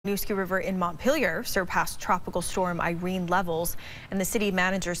Winooski River in Montpelier surpassed Tropical Storm Irene levels, and the city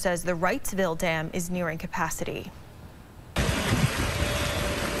manager says the Wrightsville Dam is nearing capacity. You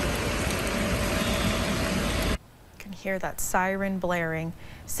can hear that siren blaring.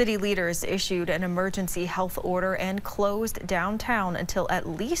 City leaders issued an emergency health order and closed downtown until at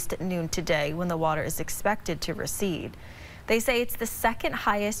least noon today, when the water is expected to recede. They say it's the second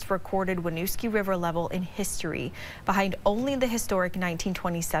highest recorded Winooski River level in history, behind only the historic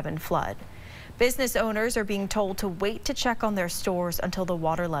 1927 flood. Business owners are being told to wait to check on their stores until the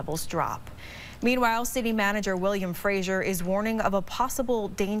water levels drop. Meanwhile, city manager William Frazier is warning of a possible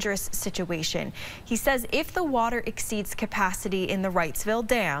dangerous situation. He says if the water exceeds capacity in the Wrightsville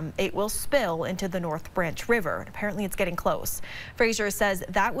Dam, it will spill into the North Branch River. And apparently it's getting close. Frazier says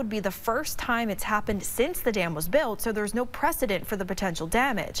that would be the first time it's happened since the dam was built, so there's no precedent for the potential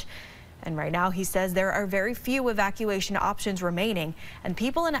damage. And right now, he says there are very few evacuation options remaining, and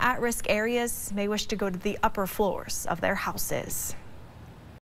people in at-risk areas may wish to go to the upper floors of their houses.